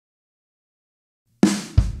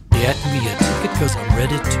Get me a ticket cause I'm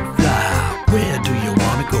ready to fly. Where do you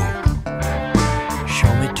wanna go?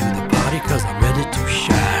 Show me to the party cause I'm ready to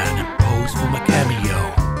shine and pose for my cameo.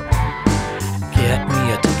 Get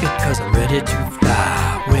me a ticket cause I'm ready to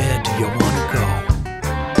fly. Where do you wanna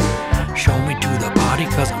go? Show me to the party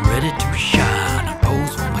cause I'm ready to shine and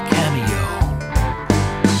pose for my cameo.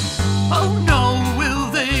 Oh no, will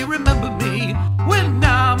they remember me when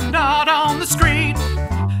I'm not on the screen?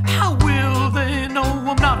 How will they know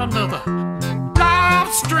I'm not another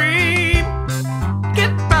live stream?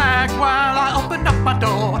 Get back while I open up my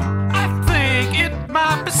door. I think it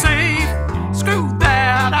might be safe. Screw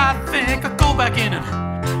that, I think I'll go back in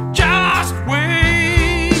and just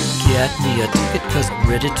wait. Get me a ticket cause I'm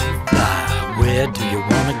ready to fly. Where do you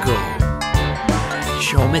wanna go?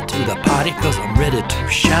 Show me to the party cause I'm ready to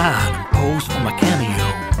shine and pose for my cameo.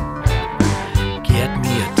 Get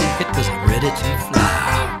me a ticket cause I'm ready to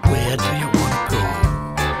fly. Where do you wanna go?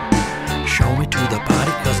 Show me to the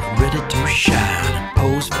party cause I'm ready to shine and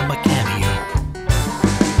pose for my cameo.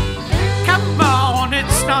 Come on,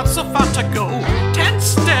 it's not so far to go. 10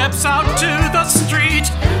 steps out to the street.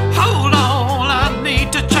 Hold on, I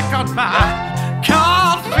need to check on my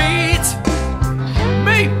cold feet.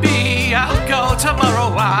 Maybe I'll go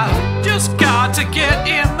tomorrow. I've just got to get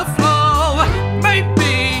in the flow.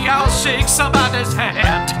 Maybe I'll shake somebody's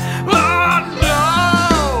hand. Oh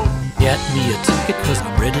no! Get me a ticket cause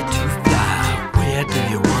I'm ready to fly. Where do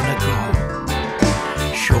you wanna go?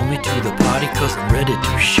 Show me to the party cause I'm ready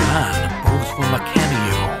to shine and pose for my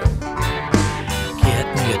cameo. Get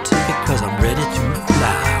me a ticket cause I'm ready to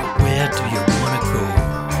fly. Where do you wanna go?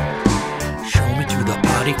 Show me to the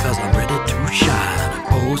party cause I'm ready to shine and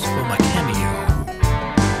pose for my cameo.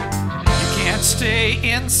 You can't stay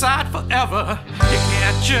inside forever. You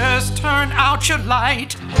can't just turn out your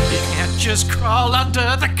light. You can't just crawl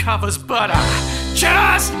under the covers, but I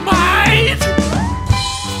just might.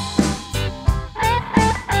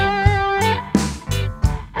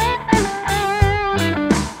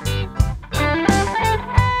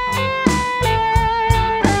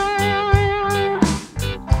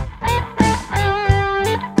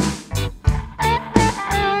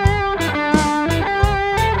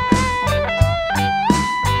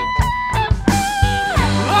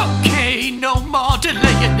 No more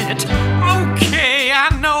delaying it. Okay, I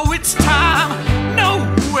know it's time. No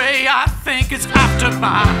way, I think it's after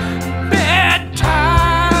my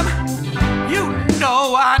bedtime. You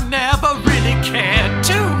know I never really cared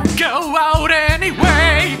to go out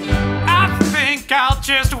anyway. I think I'll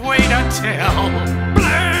just wait until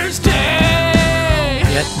Blues Day.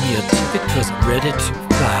 Get me a ticket cause I'm ready to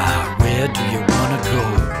fly. Where do you wanna go?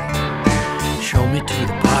 Show me to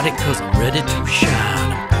the party cause I'm ready to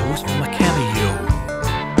shine and pose for my cameo.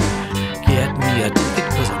 Get me a ticket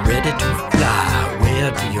cause I'm ready to fly.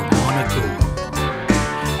 Where do you wanna go?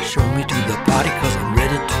 Show me to the party cause I'm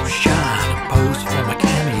ready to shine and pose for my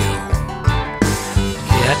cameo.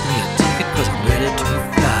 Get me a ticket cause I'm ready to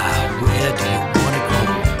fly. Where do you wanna go?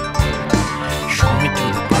 Show me to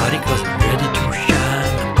the party cause I'm ready to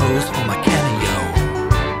shine and pose for my cameo.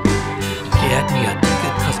 Get me a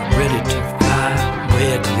ticket cause I'm ready to fly.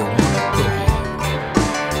 Where do you wanna go?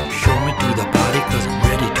 Show me to the party cause I'm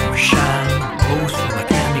ready to shine and pose for my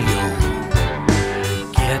cameo.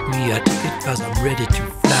 Get me a ticket cause I'm ready to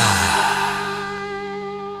fly.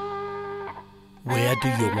 Where do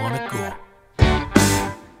you wanna go?